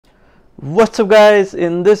What's up guys,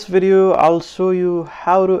 in this video I'll show you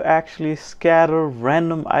how to actually scatter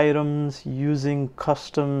random items using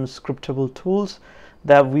custom scriptable tools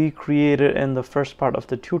that we created in the first part of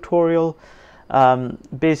the tutorial.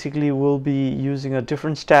 Basically we'll be using a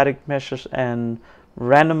different static meshes and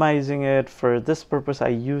randomizing it. For this purpose I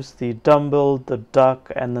use the dumbbell, the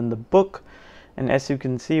duck, and then the book, and as you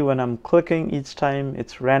can see when I'm clicking each time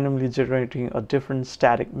it's randomly generating a different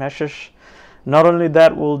static meshes. Not only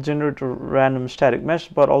that, we'll generate a random static mesh,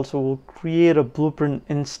 but also we'll create a blueprint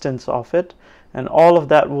instance of it, and all of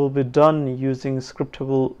that will be done using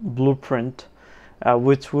Scriptable blueprint,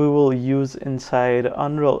 which we will use inside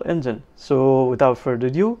Unreal Engine. So without further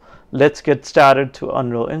ado, let's get started to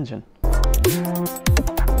Unreal Engine.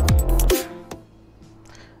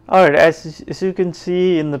 Alright, as you can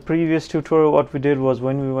see in the previous tutorial, what we did was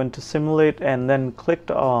when we went to simulate and then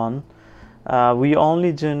clicked on, we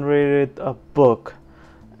only generated a book,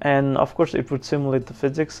 and of course it would simulate the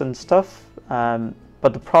physics and stuff,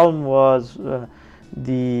 but the problem was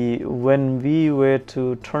when we were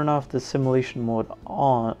to turn off the simulation mode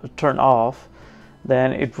turn off,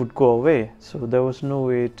 then it would go away. So there was no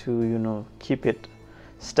way to keep it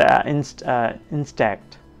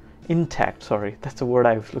intact. Sorry, that's the word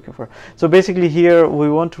I was looking for. So basically here we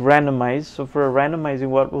want to randomize. So for randomizing,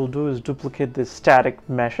 what we'll do is duplicate the static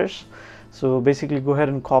meshes. So basically go ahead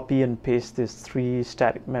and copy and paste these three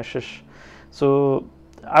static meshes. So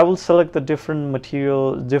I will select the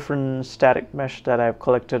different static mesh that I've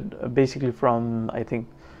collected basically from, I think,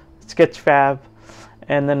 Sketchfab,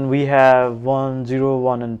 and then we have 1, 0,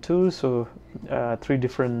 1 and 2, so three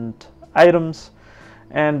different items,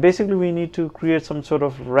 and basically we need to create some sort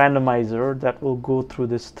of randomizer that will go through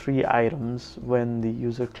these three items when the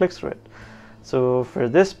user clicks through it. So for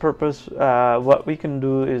this purpose, what we can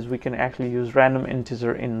do is we can actually use random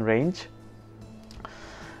integer in range,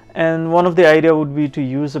 and one of the idea would be to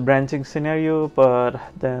use a branching scenario, but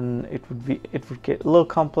then it would get a little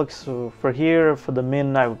complex. So for here, for the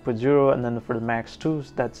min I would put 0, and then for the max 2,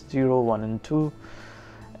 so that's 0, 1 and 2.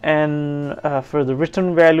 And for the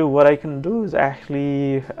return value, what I can do is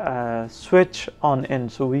actually switch on in,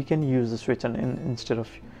 so we can use the switch on in instead of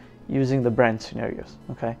using the branch scenarios.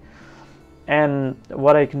 Okay. And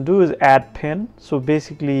what I can do is add pin. So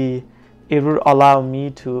basically it would allow me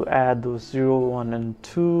to add those 0, 1 and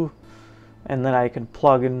 2, and then I can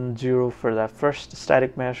plug in 0 for that first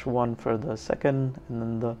static mesh, 1 for the second, and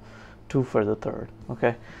then the 2 for the third.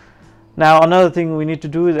 Okay. Now another thing we need to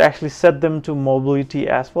do is actually set them to mobility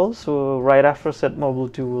as well. So right after set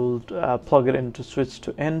mobility, we'll plug it into switch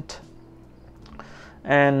to int,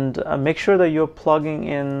 and make sure that you're plugging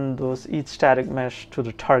in those each static mesh to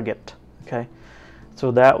the target. Okay,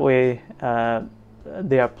 so that way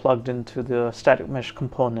they are plugged into the static mesh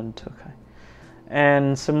component. Okay,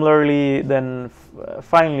 and similarly then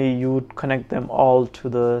finally you would connect them all to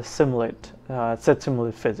the simulate set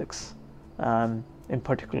simulate physics in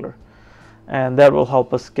particular, and that will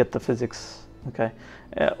help us get the physics. Okay,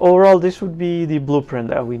 overall this would be the blueprint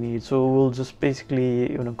that we need. So we'll just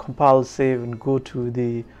basically compile, save, and go to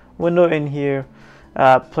the window in here.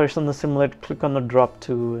 Place on the simulate, click on the drop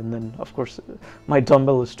to, and then of course my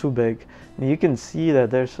dumbbell is too big, and you can see that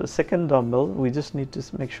there's a second dumbbell. We just need to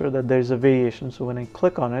make sure that there's a variation. So when I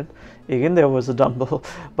click on it again, there was a dumbbell,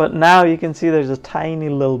 but now you can see there's a tiny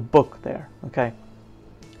little book there. Okay,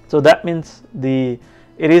 so that means it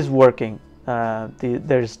is working.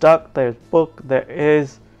 There's duck, there's book, there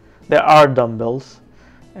are dumbbells.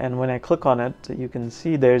 And when I click on it, you can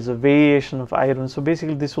see there's a variation of items. So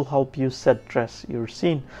basically this will help you set dress your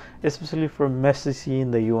scene, especially for a messy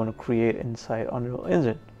scene that you want to create inside Unreal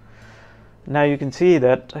Engine. Now you can see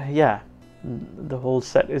that yeah, the whole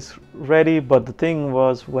set is ready, but the thing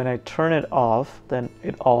was when I turn it off, then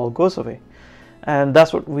it all goes away, and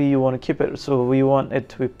that's what we want to keep it. So we want it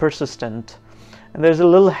to be persistent, and there's a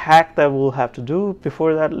little hack that we'll have to do.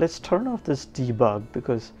 Before that, let's turn off this debug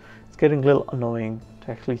because it's getting a little annoying to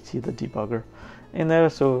actually see the debugger in there.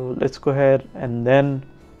 So let's go ahead and then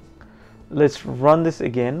let's run this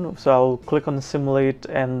again. So I'll click on the simulate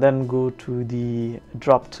and then go to the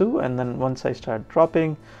drop to, and then once I start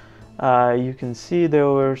dropping, you can see there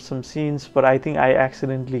were some scenes, but I think I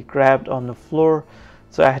accidentally grabbed on the floor,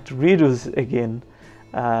 so I had to redo this again.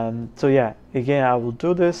 So yeah, again I will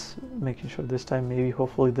do this, making sure this time maybe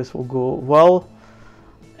hopefully this will go well.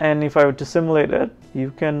 And if I were to simulate it, you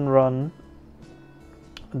can run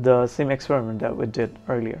the same experiment that we did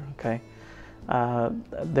earlier. Okay,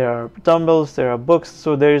 there are dumbbells, there are books,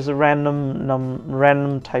 so there is a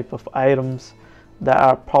random type of items that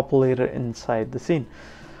are populated inside the scene.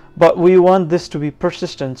 but we want this to be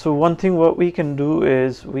persistent. So one thing what we can do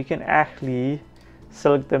is we can actually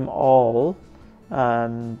select them all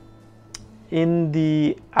in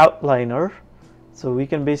the outliner. So we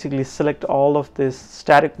can basically select all of this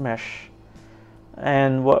static mesh,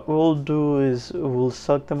 and what we'll do is we'll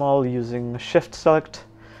select them all using shift select.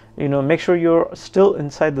 Make sure you're still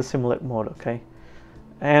inside the simulate mode, okay?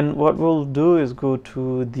 And what we'll do is go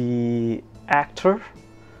to the actor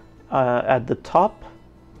at the top.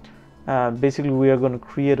 Basically we are going to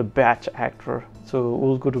create a batch actor, so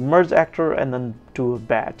we'll go to merge actor and then do a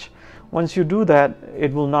batch. Once you do that,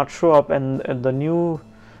 it will not show up, and the new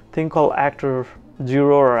thing called actor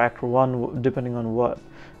 0 or actor 1, depending on what,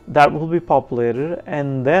 that will be populated.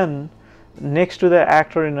 And then next to the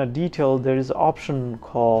actor in a detail, there is an option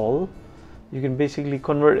called, you can basically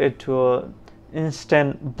convert it to a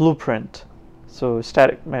instant blueprint. So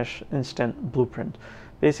static mesh instant blueprint.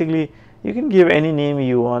 Basically you can give any name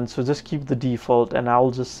you want, so just keep the default, and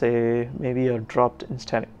I'll just say maybe a dropped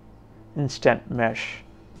instant mesh.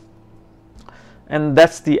 And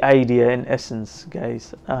that's the idea in essence,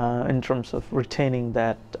 guys, in terms of retaining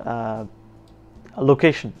that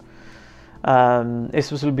location,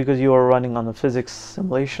 especially because you are running on a physics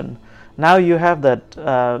simulation. Now you have that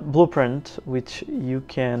blueprint which you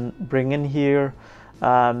can bring in here.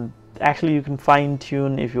 Actually you can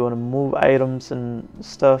fine-tune if you want to move items and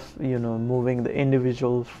stuff, moving the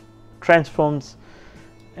individual transforms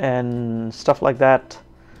and stuff like that.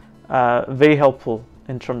 Very helpful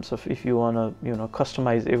in terms of if you want to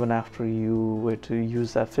customize even after you were to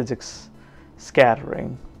use that physics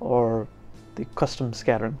scattering or the custom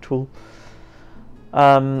scattering tool.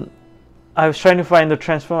 I was trying to find the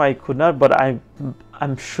transform, I could not, but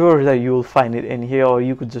I'm sure that you will find it in here, or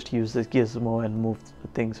you could just use this gizmo and move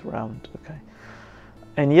things around. Okay,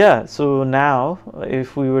 and yeah, so now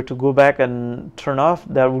if we were to go back and turn off,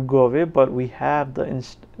 that would go away, but we have the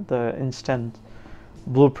instant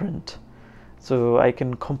blueprint. So I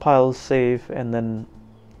can compile, save, and then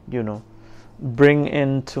bring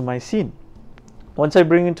into my scene. Once I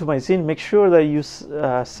bring into my scene, make sure that you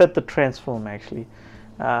set the transform actually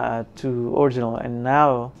to original, and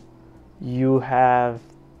now you have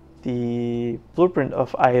the blueprint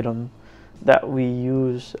of item that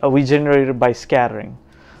we generated by scattering.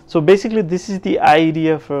 So basically this is the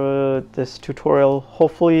idea for this tutorial.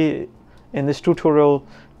 Hopefully in this tutorial,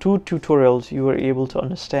 2 tutorials, you were able to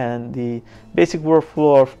understand the basic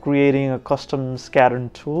workflow of creating a custom scattering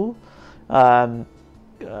tool, and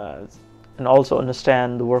also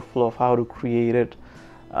understand the workflow of how to create it.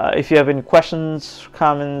 If you have any questions,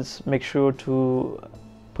 comments, make sure to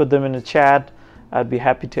put them in the chat. I'd be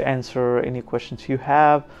happy to answer any questions you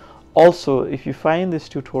have. Also, if you find this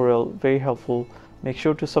tutorial very helpful, make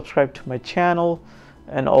sure to subscribe to my channel.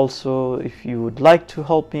 And also, if you would like to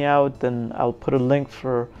help me out, then I'll put a link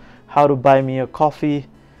for how to buy me a coffee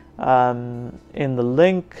in the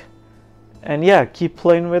link. And yeah, keep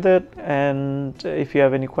playing with it. And if you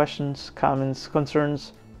have any questions, comments,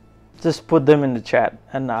 concerns, just put them in the chat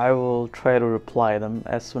and I will try to reply them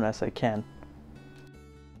as soon as I can.